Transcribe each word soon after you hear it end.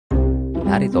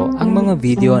narito ang mga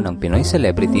video ng Pinoy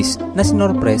celebrities na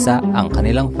sinorpresa ang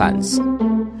kanilang fans.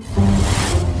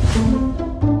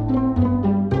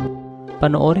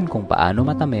 Panoorin kung paano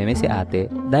matameme si ate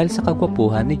dahil sa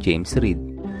kagwapuhan ni James Reid.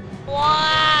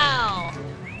 Wow!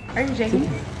 Are you James?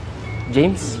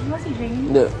 James? Sino si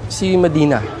James? No, si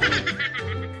Medina.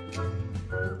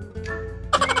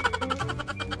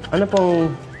 Ano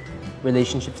pong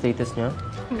relationship status niya?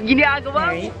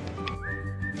 Ginagawa mo?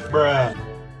 Bruh.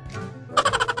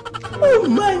 Oh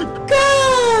my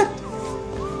God!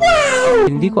 Wow!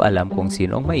 Hindi ko alam kung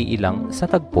sino ang maiilang sa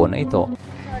tagpo na ito.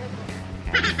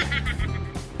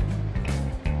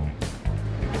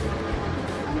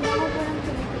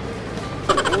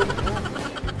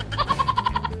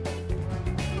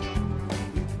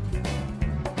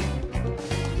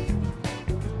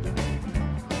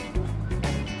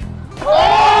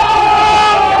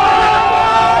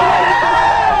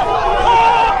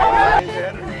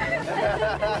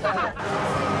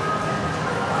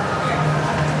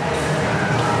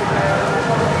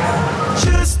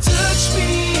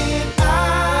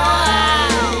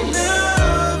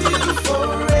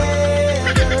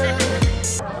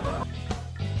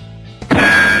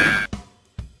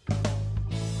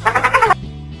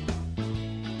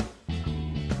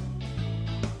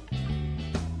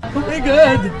 Oh my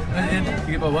God!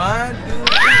 Sige pa, 1,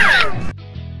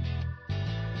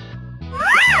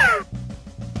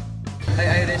 2, Hi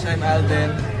Irish, I'm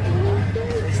Alden.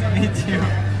 Nice to meet you.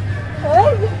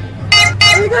 Oh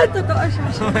my God, totoo siya.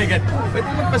 Oh my God, pwede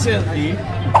magpa-selfie?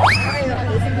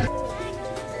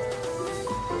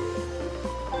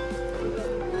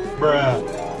 Bruh.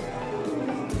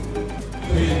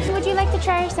 So would you like to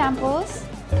try our samples?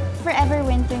 Forever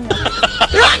winter milk.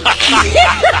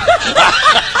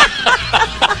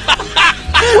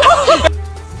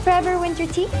 Forever winter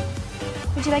tea?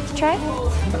 Would you like to try?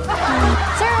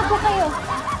 Sir, upo kayo.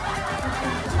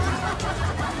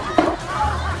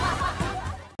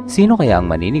 Sino kaya ang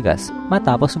maninigas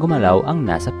matapos gumalaw ang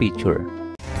nasa picture?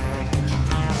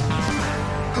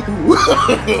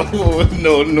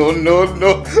 No, no, no,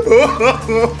 no.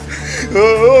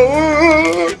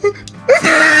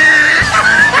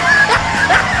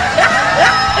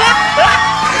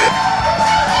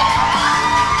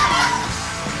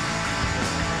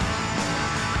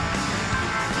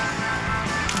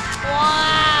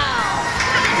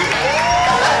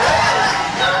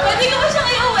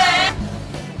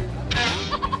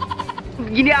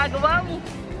 Ginagawa mo?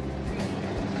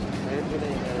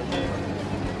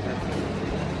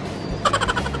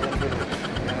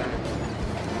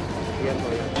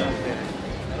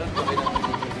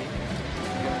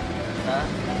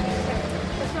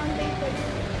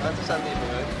 Sa Sunday ba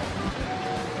yun?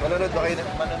 Manonood ba kayo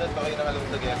ng Alone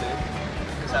Together?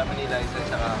 Kasama ni Liza at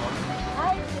saka ako?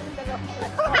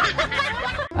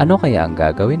 Ano kaya ang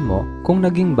gagawin mo kung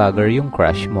naging bagger yung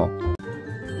crush mo?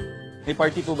 May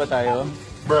party po ba tayo?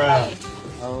 Bruh.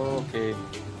 Oh, okay.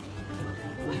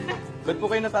 Ba't po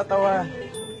kayo natatawa?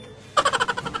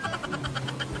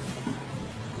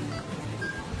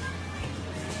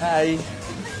 Hi!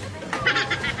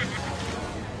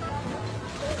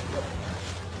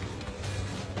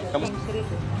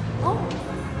 Oh,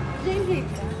 James.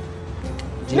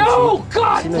 No!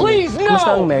 God, please, no!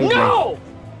 Kumusta ang married life?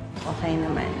 Okay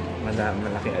naman.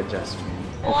 Malaking adjustment.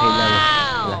 Okay lang.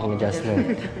 Malaking adjustment.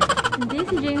 Hindi,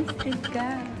 si James Reid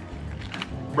ka.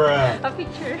 Bruh. A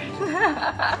picture.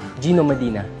 Gino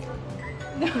Medina.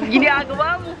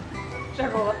 Ginagawa mo?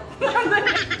 Charot.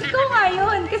 Ikaw nga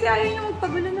yun, kasi ayaw niya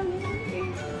magpagulo ng eh.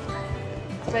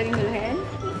 Pwedeng guluhin?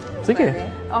 Sige.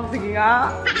 Oh, sige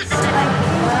nga.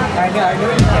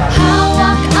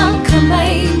 Hawak ang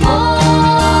kamay mo,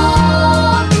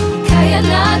 kaya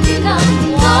natin ang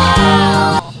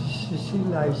wow.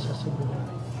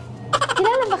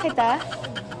 Kilala ba kita?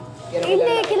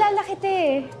 Hindi, kilala kita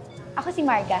eh. Ako si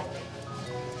Marga.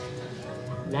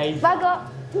 Liza. Bago,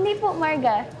 hindi po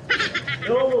Marga.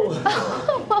 No!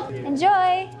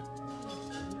 Enjoy!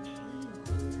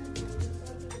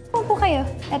 Upo kayo.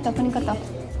 Eto, kunin ko to.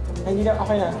 Hindi na,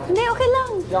 okay na. Hindi, okay lang.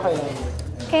 Okay na.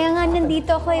 Kaya nga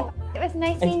nandito ako eh. It was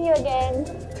nice seeing you again.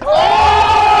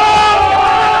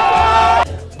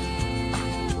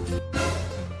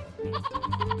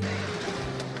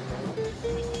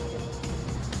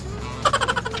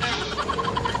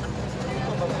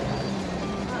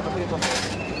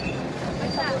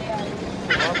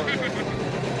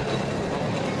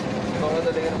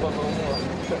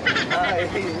 Hi!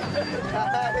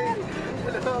 Hi!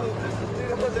 Hello!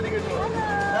 Sino po sa likod mo?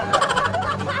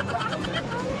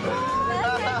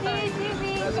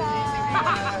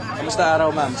 Kamusta araw,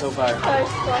 ma'am, so far?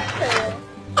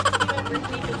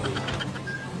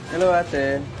 Hello,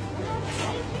 ate.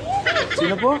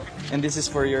 Sino po? And this is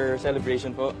for your celebration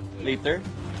po? Later?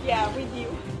 Yeah, with you.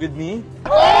 With me?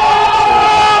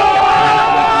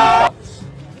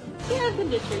 Kaya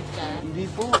the church ka? Hindi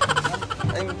po.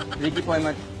 I'm Ricky po. I'm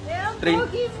a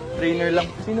trainer lang.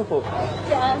 Sino po?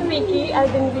 Yeah, Ricky.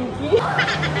 Alden Ricky.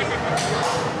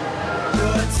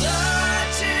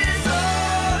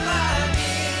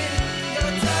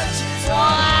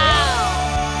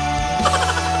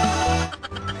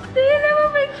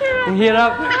 Ang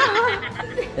hirap.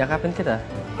 Yakapin kita.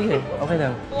 Sige, okay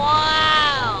lang.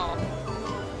 Wow!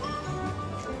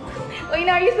 O,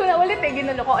 inayos ko na ulit eh.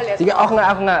 Ginulo ko ulit. Sige, ako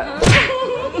nga.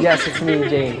 Yes, it's me,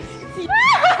 James.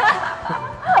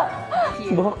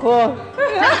 Buhok ko.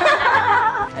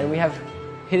 And we have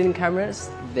hidden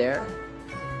cameras there,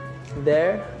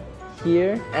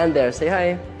 here, and there. Say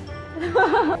hi.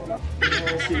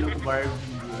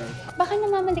 Baka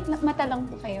namamalik na mata lang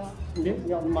po kayo. Hindi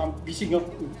ako mabisig ako.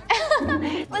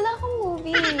 Wala akong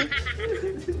movie.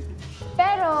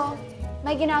 Pero,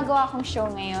 may ginagawa akong show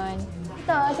ngayon.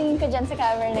 Ito, tingin ko dyan sa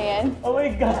camera na yan. Oh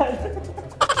my God!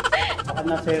 Baka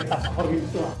nasetas ako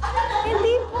rito.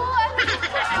 Hindi po.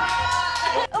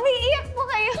 Umiiyak po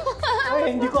kayo.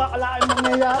 Ay, hindi ko akalaan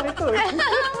mangyayari to eh.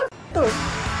 Ito.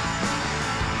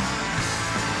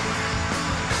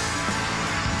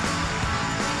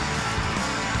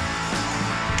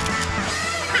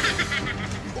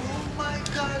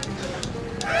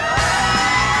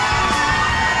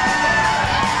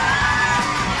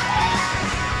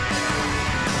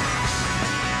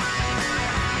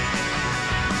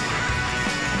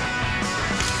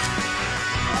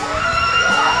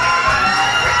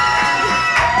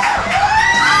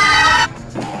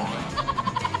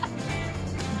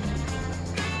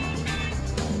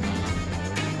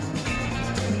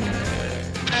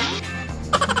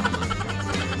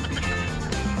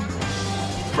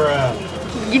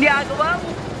 Ginagawa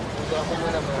mo. Ako mo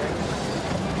naman.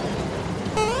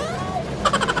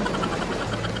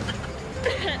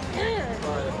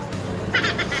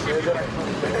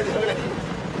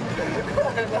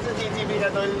 Nasa GTV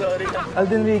na to, sorry.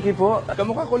 Alden Ricky po.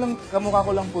 Kamukha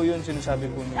ko lang po yun,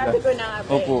 sinasabi po nila. Sabi ko na nga,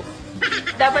 be. Opo.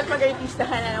 Dapat mag-artista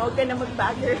ka na. Huwag ka na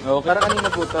mag-bagger. Oo, parang kanina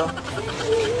po to.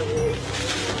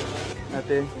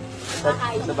 Ate,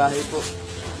 sa bahay po.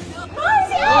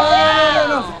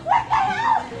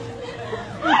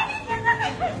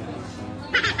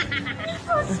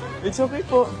 It's okay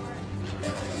po.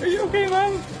 Are you okay,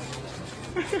 ma'am?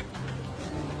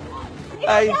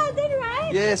 Ay.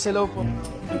 Yes, hello po.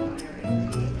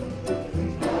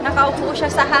 Nakaupo siya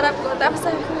sa harap ko. Tapos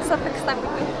sabi ko sa tabi ko.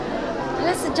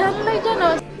 Wala, si John Lloyd dyan,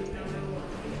 oh.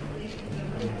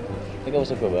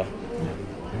 Nagkausap ko ba?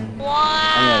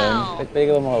 Wow! Ano yun? Pwede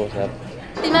ka ba makausap?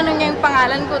 Tinanong niya yung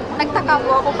pangalan ko. Nagtaka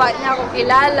po ako, bakit niya ako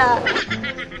kilala.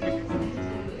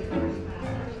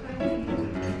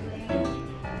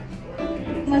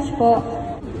 Mas po.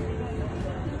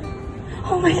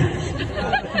 Oh my gosh.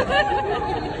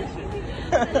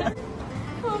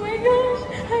 Oh my gosh.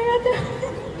 Hi, Ate.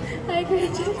 Hi, Kuya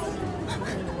Jess.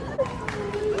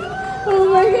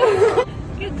 Oh my God.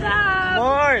 Good job.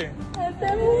 More! Ate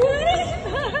mo.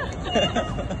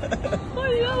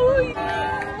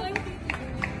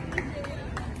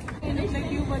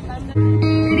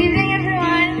 Good evening,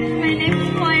 everyone. My name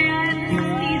is Moira. This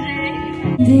is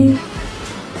TJ.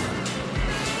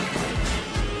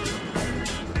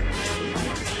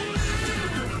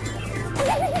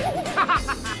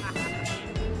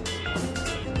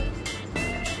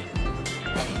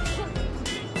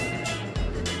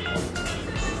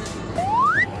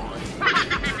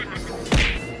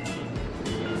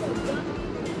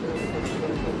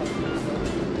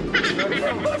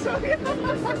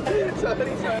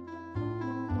 Sorry.